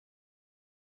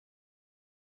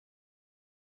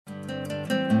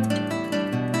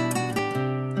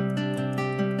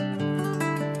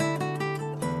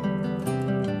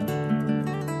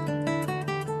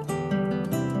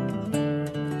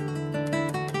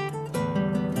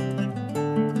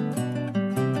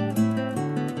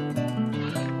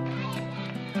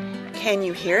Can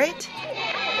you hear it?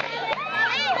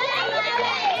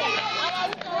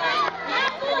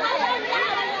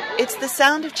 It's the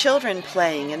sound of children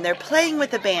playing, and they're playing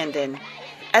with abandon,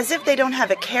 as if they don't have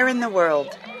a care in the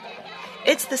world.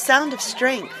 It's the sound of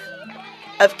strength,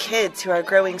 of kids who are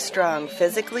growing strong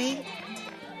physically,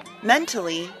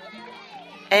 mentally,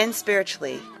 and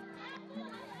spiritually.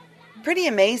 Pretty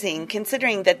amazing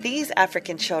considering that these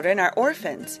African children are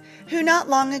orphans who not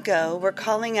long ago were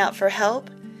calling out for help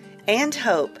and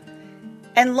hope,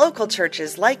 and local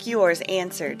churches like yours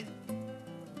answered.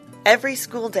 Every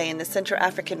school day in the Central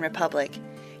African Republic,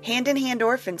 HnH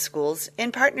Orphan Schools,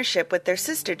 in partnership with their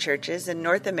sister churches in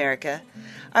North America,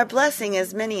 are blessing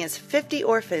as many as 50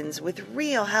 orphans with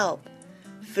real help,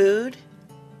 food,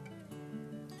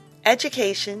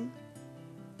 education,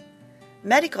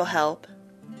 medical help,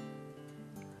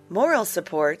 moral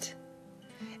support,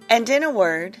 and in a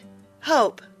word,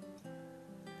 hope.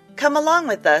 Come along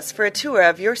with us for a tour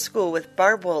of your school with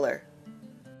Barb Wooler.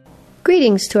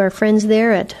 Greetings to our friends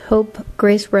there at Hope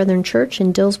Grace Brethren Church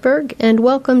in Dillsburg, and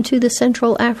welcome to the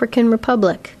Central African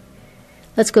Republic.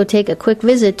 Let's go take a quick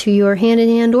visit to your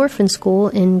HnH Orphan School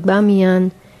in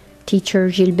Gbamian, Teacher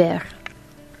Gilbert.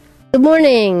 Good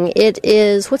morning. It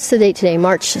is, what's the date today?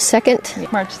 March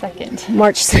 2nd? March 2nd.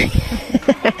 March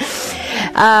 2nd.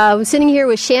 I'm sitting here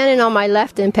with Shannon on my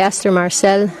left and Pastor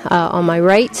Marcel on my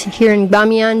right here in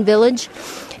Gbamian Village.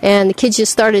 And the kids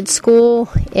just started school,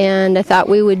 and I thought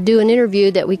we would do an interview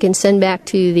that we can send back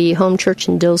to the home church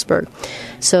in Dillsburg.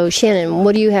 So, Shannon,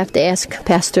 what do you have to ask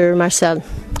Pastor Marcel?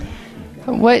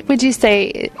 What would you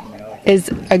say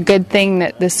is a good thing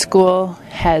that the school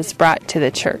has brought to the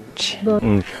church?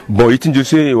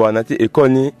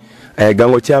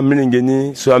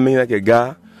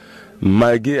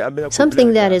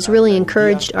 Something that has really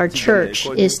encouraged our church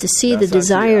is to see the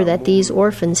desire that these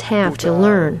orphans have to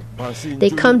learn. They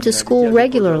come to school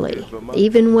regularly,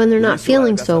 even when they're not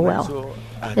feeling so well.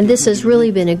 And this has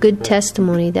really been a good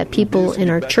testimony that people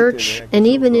in our church and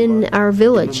even in our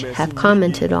village have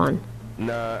commented on.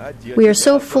 We are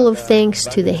so full of thanks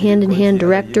to the HnH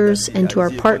directors and to our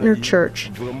partner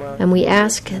church, and we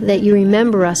ask that you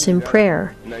remember us in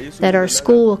prayer, that our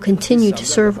school will continue to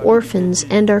serve orphans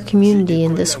and our community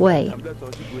in this way.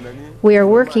 We are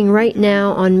working right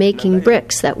now on making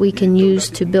bricks that we can use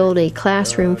to build a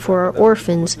classroom for our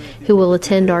orphans who will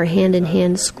attend our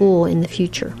HnH school in the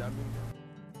future.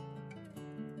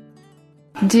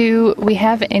 Do we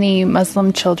have any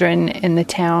Muslim children in the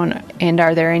town, and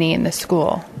are there any in the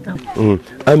school?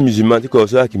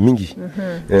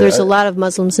 There's a lot of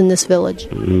Muslims in this village.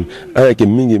 We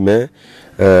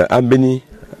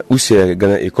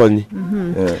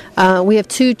have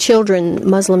 2 children,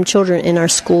 Muslim children, in our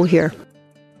school here.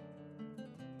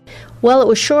 Well, it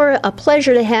was sure a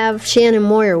pleasure to have Shannon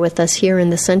Moyer with us here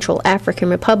in the Central African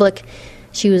Republic.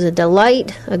 She was a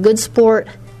delight, a good sport,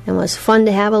 and was fun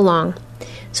to have along.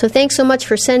 So thanks so much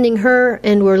for sending her,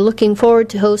 and we're looking forward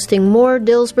to hosting more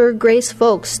Dillsburg Grace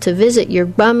folks to visit your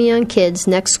Gbamian kids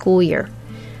next school year.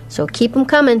 So keep them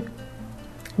coming.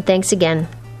 And thanks again.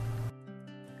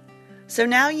 So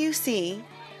now you see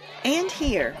and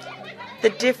hear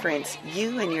the difference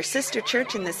you and your sister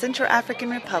church in the Central African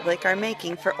Republic are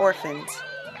making for orphans.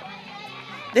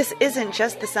 This isn't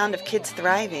just the sound of kids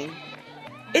thriving.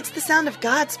 It's the sound of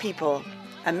God's people,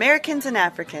 Americans and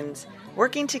Africans,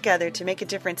 working together to make a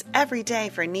difference every day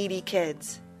for needy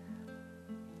kids.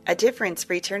 A difference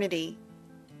for eternity.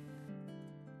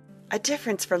 A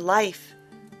difference for life.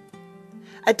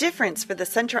 A difference for the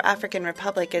Central African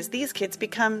Republic as these kids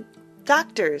become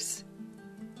doctors,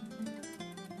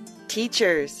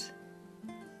 teachers,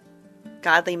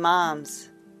 godly moms,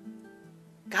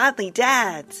 godly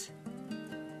dads,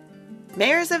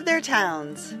 mayors of their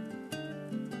towns,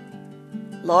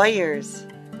 lawyers,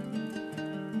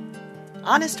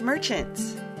 honest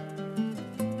merchants,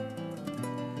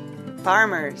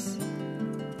 farmers,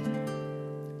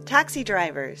 taxi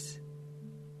drivers,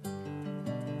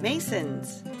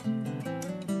 masons,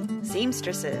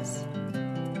 seamstresses,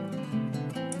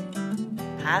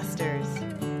 pastors,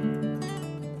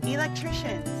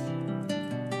 electricians,